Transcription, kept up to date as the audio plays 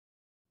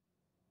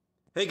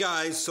Hey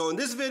guys, so in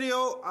this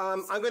video,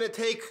 I'm going to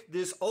take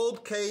this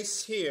old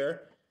case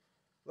here.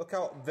 Look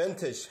how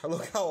vintage,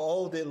 look how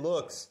old it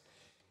looks.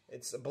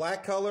 It's a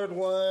black colored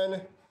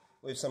one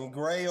with some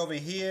gray over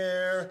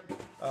here.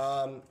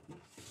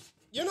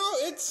 You know,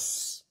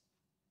 it's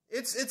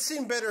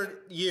seen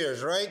better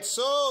years, right?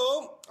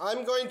 So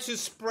I'm going to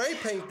spray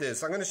paint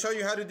this. I'm going to show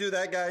you how to do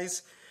that,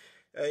 guys.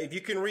 If you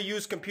can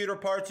reuse computer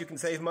parts, you can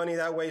save money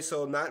that way,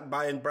 so not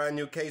buying brand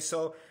new case.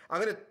 So I'm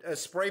going to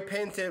spray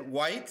paint it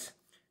white.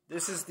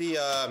 This is the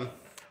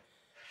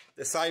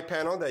side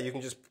panel that you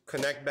can just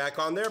connect back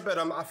on there. But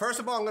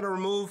first of all, I'm going to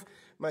remove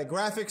my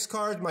graphics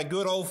card, my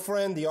good old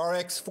friend, the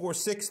RX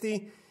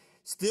 460.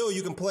 Still,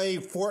 you can play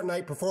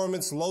Fortnite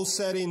performance, low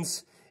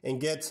settings,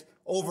 and get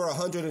over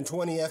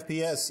 120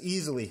 FPS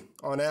easily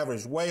on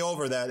average, way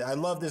over that. I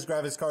love this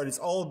graphics card. It's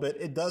old, but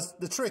it does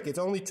the trick. It's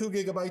only 2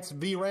 gigabytes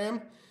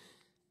VRAM.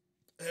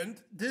 And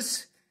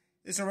this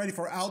is already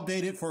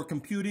outdated for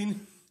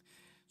computing.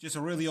 Just a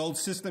really old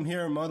system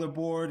here,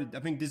 motherboard. I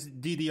think this is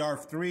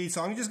DDR3.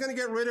 So I'm just going to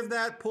get rid of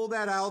that, pull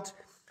that out.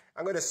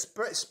 I'm going to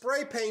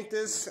spray paint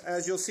this,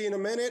 as you'll see in a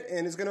minute,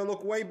 and it's going to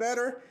look way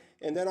better.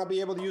 And then I'll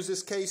be able to use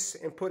this case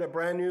and put a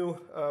brand new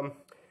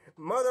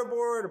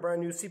motherboard, a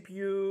brand new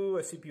CPU,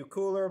 a CPU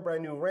cooler,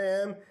 brand new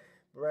RAM.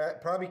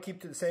 Probably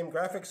keep to the same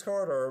graphics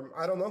card, or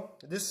I don't know.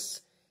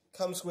 This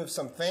comes with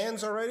some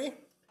fans already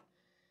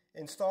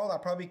installed. I'll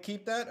probably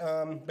keep that.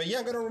 But yeah,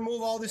 I'm going to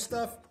remove all this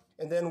stuff,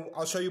 and then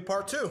I'll show you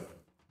part 2.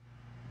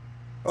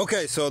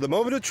 Okay, so the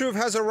moment of truth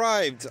has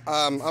arrived.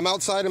 I'm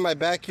outside in my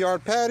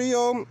backyard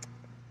patio.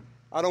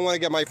 I don't want to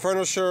get my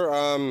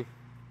furniture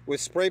with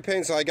spray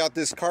paint, so I got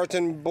this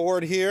carton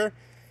board here.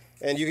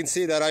 And you can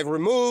see that I've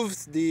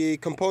removed the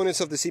components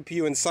of the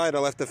CPU inside. I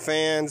left the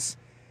fans,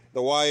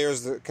 the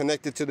wires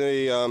connected to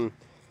the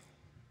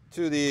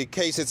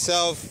case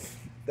itself.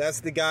 That's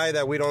the guy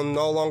that we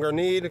no longer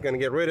need. Going to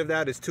get rid of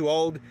that. It's too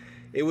old.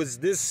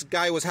 This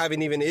guy was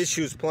having even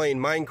issues playing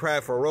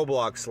Minecraft or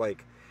Roblox,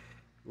 like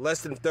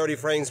less than 30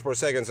 frames per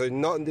second, so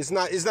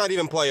it's not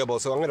even playable.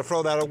 So I'm going to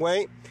throw that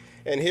away.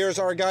 And here's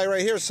our guy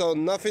right here. So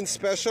nothing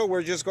special.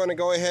 We're just going to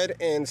go ahead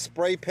and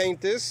spray paint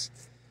this,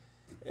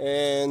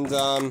 and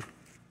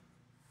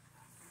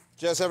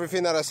just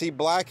everything that I see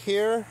black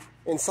here.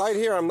 Inside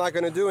here, I'm not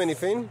going to do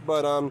anything,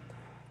 but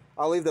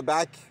I'll leave the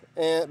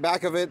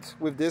back of it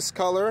with this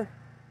color.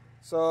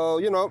 So,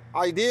 you know,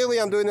 ideally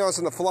I'm doing this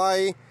on the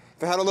fly.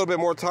 If I had a little bit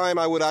more time,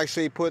 I would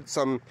actually put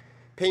some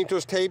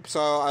painter's tape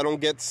so I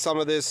don't get some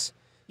of this.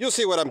 You'll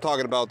see what I'm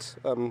talking about.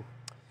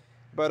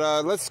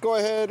 But let's go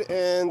ahead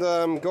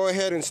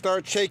and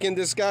start shaking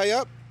this guy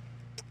up.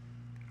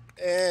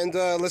 And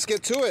let's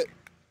get to it.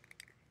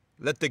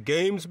 Let the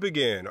games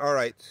begin. All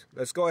right,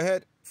 let's go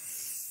ahead.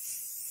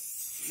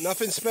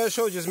 Nothing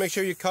special. Just make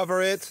sure you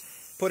cover it.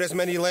 Put as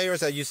many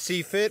layers as you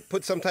see fit.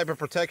 Put some type of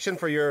protection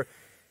for your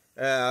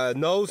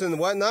nose and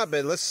whatnot.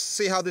 But let's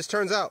see how this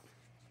turns out.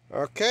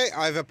 Okay,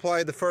 I've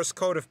applied the first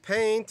coat of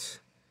paint.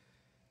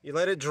 You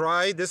let it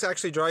dry. This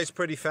actually dries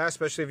pretty fast,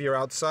 especially if you're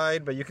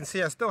outside. But you can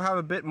see I still have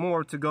a bit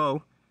more to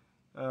go.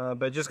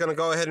 But just going to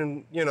go ahead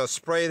and, you know,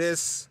 spray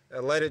this.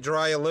 Let it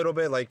dry a little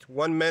bit, like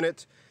 1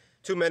 minute,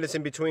 2 minutes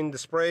in between the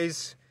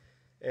sprays.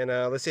 And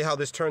let's see how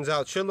this turns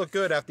out. Should look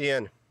good at the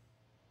end.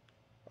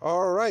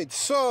 Alright,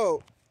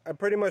 so I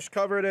pretty much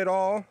covered it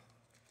all.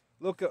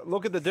 Look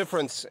at the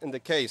difference in the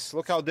case.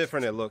 Look how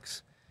different it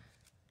looks.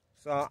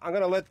 So I'm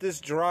going to let this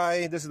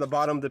dry. This is the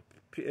bottom of the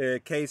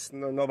case.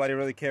 Nobody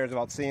really cares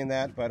about seeing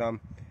that, but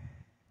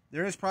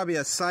there is probably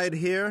a side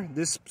here,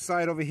 this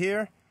side over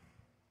here,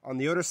 on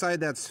the other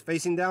side that's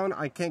facing down.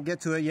 I can't get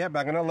to it yet, but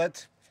I'm gonna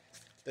let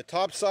the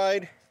top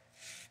side,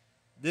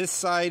 this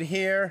side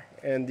here,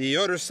 and the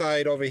other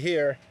side over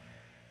here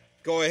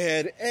go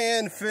ahead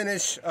and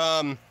finish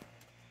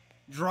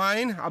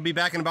drying. I'll be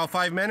back in about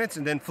 5 minutes,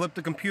 and then flip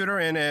the computer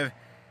and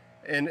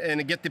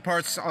get the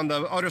parts on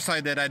the other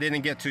side that I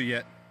didn't get to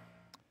yet.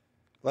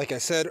 Like I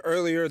said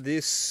earlier,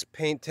 this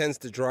paint tends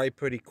to dry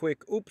pretty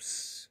quick.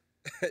 Oops,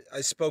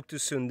 I spoke too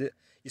soon.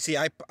 You see,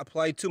 I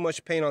applied too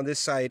much paint on this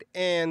side,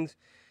 and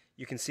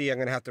you can see I'm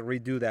going to have to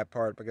redo that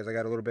part because I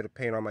got a little bit of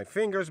paint on my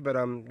fingers, but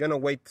I'm going to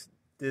wait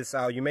this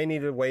out. You may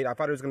need to wait. I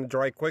thought it was going to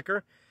dry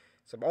quicker.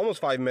 So almost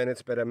 5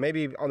 minutes, but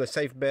maybe on the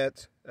safe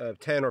bet,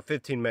 10 or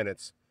 15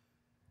 minutes.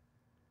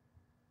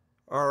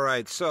 All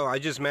right, so I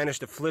just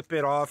managed to flip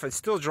it off. It's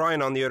still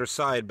drying on the other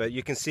side, but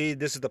you can see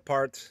this is the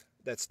part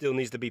that still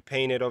needs to be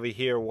painted over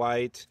here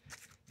white.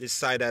 This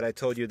side that I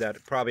told you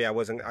that probably I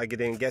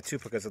didn't get to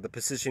because of the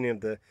positioning of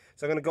the.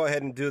 So I'm going to go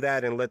ahead and do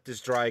that and let this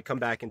dry. Come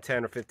back in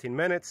 10 or 15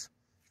 minutes.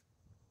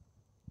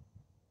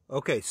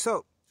 Okay,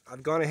 so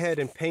I've gone ahead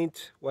and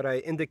paint what I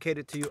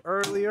indicated to you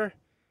earlier.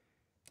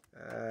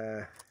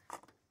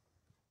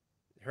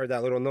 Heard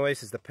that little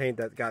noise? Is the paint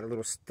that got a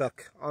little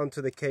stuck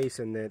onto the case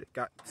and it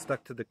got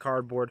stuck to the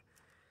cardboard.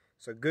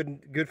 So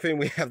good thing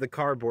we have the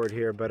cardboard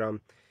here, but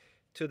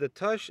to the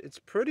touch, it's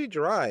pretty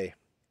dry.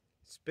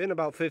 It's been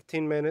about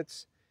 15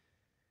 minutes.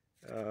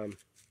 I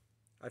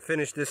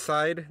finished this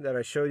side that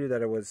I showed you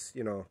that it was,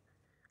 you know,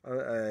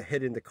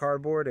 hitting the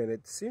cardboard, and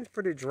it seems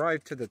pretty dry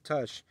to the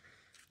touch.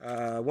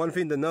 One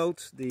thing to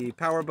note, the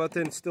power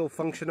button still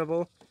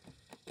functionable.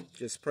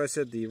 Just press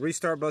it, the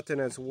restart button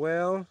as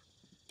well.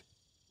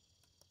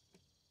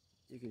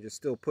 You can just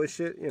still push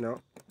it, you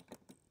know.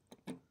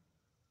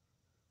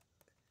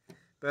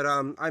 But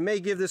I may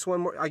give this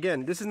one more.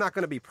 Again, this is not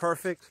going to be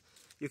perfect.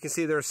 You can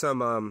see there's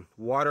some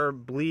water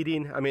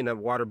bleeding. I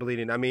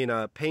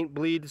mean, paint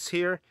bleeds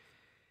here.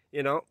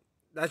 You know,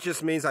 that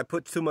just means I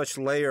put too much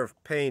layer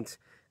of paint.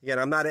 Again,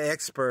 I'm not an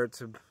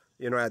expert,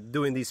 you know, at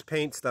doing these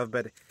paint stuff,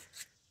 but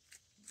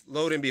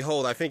lo and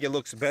behold, I think it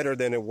looks better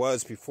than it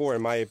was before,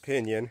 in my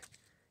opinion.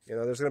 You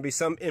know, there's going to be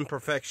some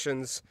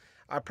imperfections.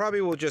 I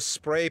probably will just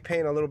spray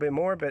paint a little bit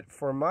more, but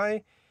for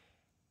my,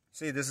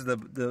 see, this is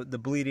the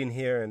bleeding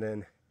here, and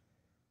then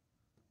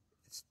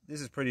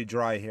this is pretty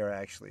dry here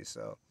actually,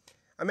 so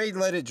I may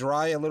let it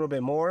dry a little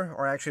bit more,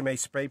 or actually may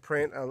spray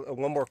paint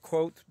one more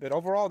coat. But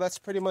overall, that's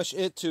pretty much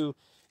it to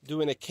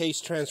doing a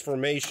case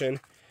transformation.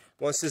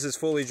 Once this is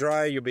fully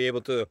dry, you'll be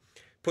able to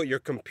put your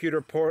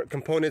computer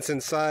components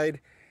inside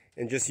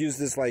and just use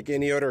this like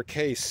any other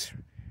case,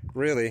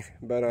 really.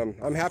 But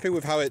I'm happy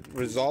with how it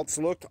results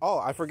look. Oh,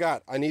 I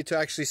forgot, I need to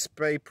actually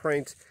spray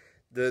paint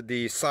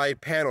the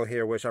side panel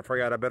here, which I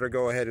forgot. I better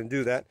go ahead and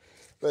do that.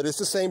 But it's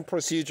the same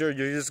procedure.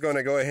 You're just going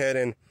to go ahead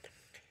and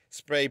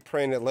spray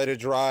paint it, let it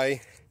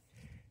dry.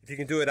 If you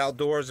can do it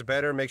outdoors,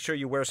 better. Make sure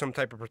you wear some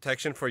type of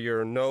protection for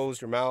your nose,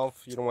 your mouth.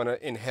 You don't want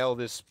to inhale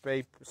this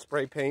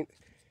spray paint,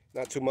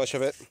 not too much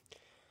of it.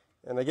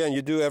 And again,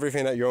 you do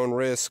everything at your own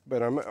risk.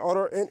 But in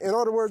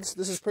other words,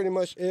 this is pretty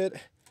much it.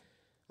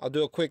 I'll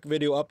do a quick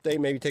video update,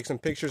 maybe take some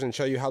pictures and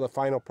show you how the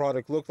final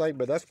product looked like.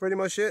 But that's pretty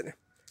much it.